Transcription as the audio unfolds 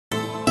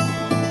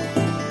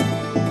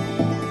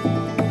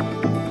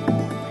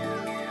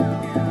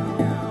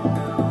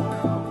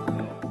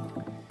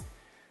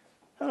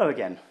Hello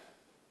again.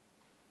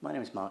 My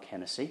name is Mark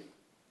Hennessy.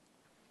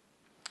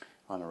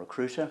 I'm a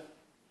recruiter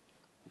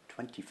with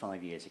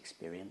 25 years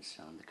experience.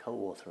 I'm the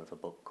co-author of a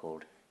book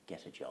called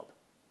Get a Job.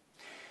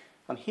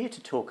 I'm here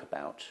to talk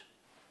about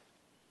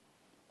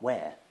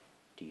where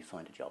do you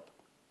find a job?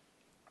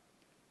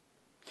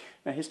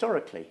 Now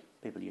historically,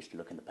 people used to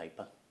look in the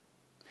paper.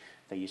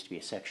 There used to be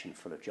a section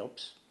full of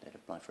jobs. They'd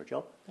apply for a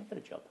job, they'd get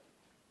a job.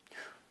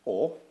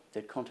 Or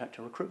they'd contact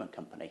a recruitment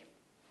company.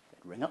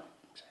 They'd ring up,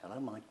 say,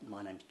 hello,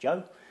 my name's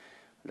Joe,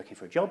 I'm looking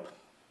for a job.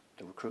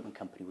 The recruitment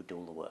company would do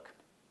all the work.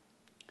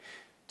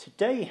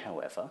 Today,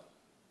 however,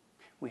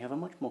 we have a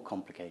much more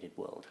complicated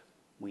world.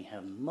 We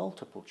have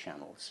multiple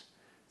channels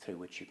through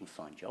which you can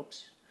find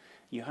jobs.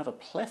 You have a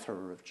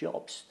plethora of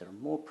jobs. There are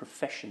more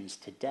professions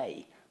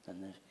today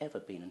than there's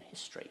ever been in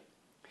history.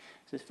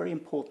 So it's very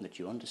important that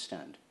you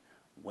understand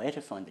where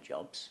to find the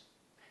jobs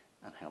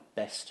and how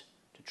best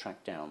to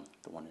track down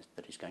the one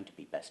that is going to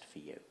be best for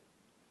you.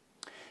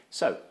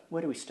 So,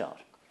 where do we start?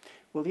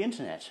 Well, the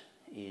internet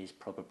is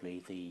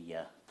probably the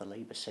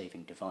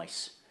labour-saving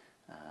device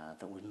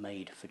that was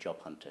made for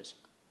job hunters.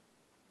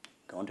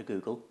 Go onto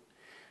Google,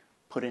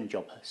 put in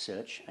job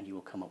search, and you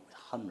will come up with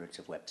hundreds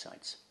of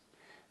websites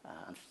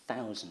and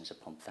thousands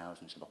upon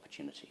thousands of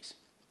opportunities.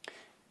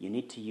 You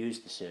need to use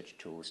the search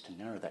tools to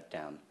narrow that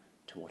down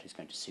to what is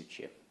going to suit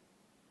you.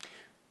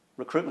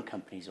 Recruitment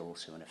companies are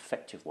also an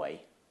effective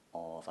way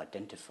of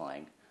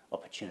identifying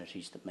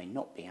opportunities that may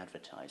not be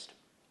advertised.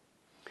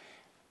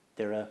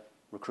 There are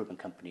recruitment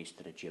companies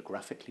that are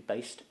geographically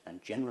based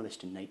and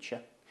generalist in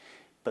nature,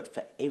 but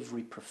for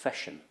every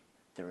profession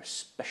there are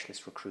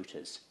specialist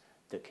recruiters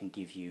that can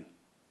give you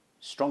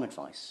strong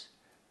advice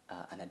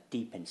and a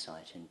deep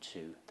insight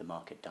into the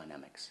market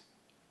dynamics.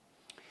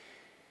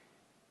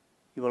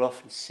 You will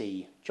often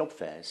see job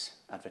fairs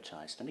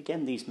advertised, and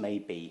again these may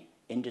be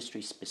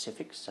industry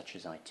specific such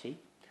as IT,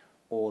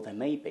 or they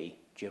may be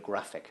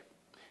geographic.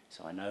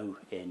 So I know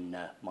in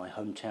my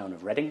hometown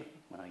of Reading,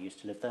 when I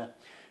used to live there,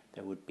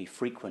 there would be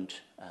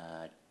frequent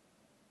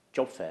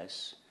job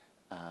fairs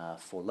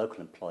for local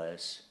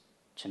employers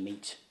to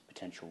meet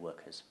potential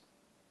workers.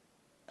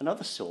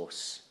 Another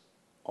source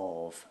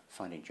of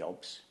finding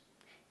jobs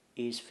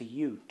is for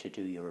you to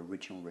do your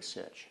original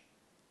research.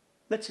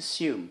 Let's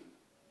assume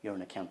you're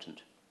an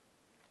accountant.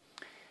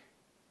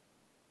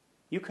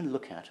 You can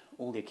look at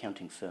all the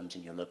accounting firms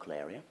in your local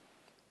area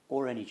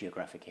or any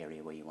geographic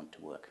area where you want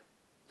to work.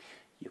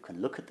 You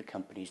can look at the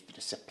companies that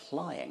are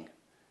supplying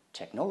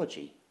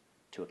technology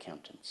to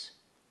accountants.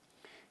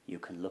 You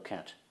can look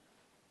at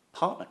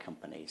partner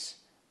companies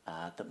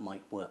that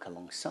might work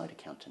alongside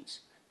accountants,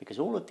 because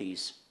all of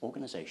these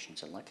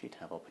organizations are likely to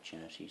have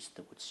opportunities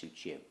that would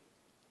suit you.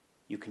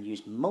 You can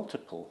use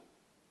multiple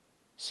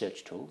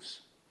search tools.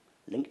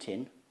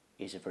 LinkedIn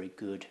is a very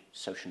good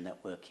social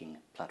networking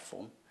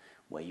platform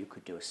where you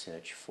could do a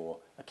search for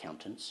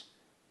accountants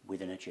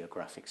within a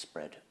geographic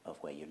spread of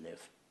where you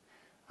live.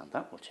 And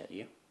that will tell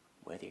you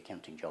where the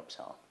accounting jobs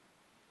are.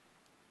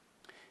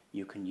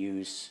 You can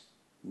use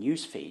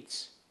news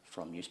feeds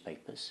from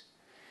newspapers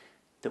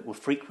that will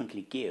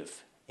frequently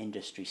give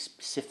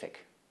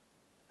industry-specific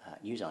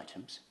news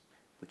items,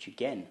 which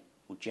again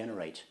will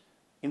generate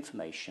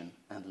information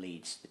and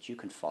leads that you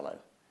can follow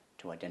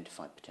to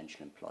identify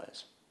potential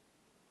employers.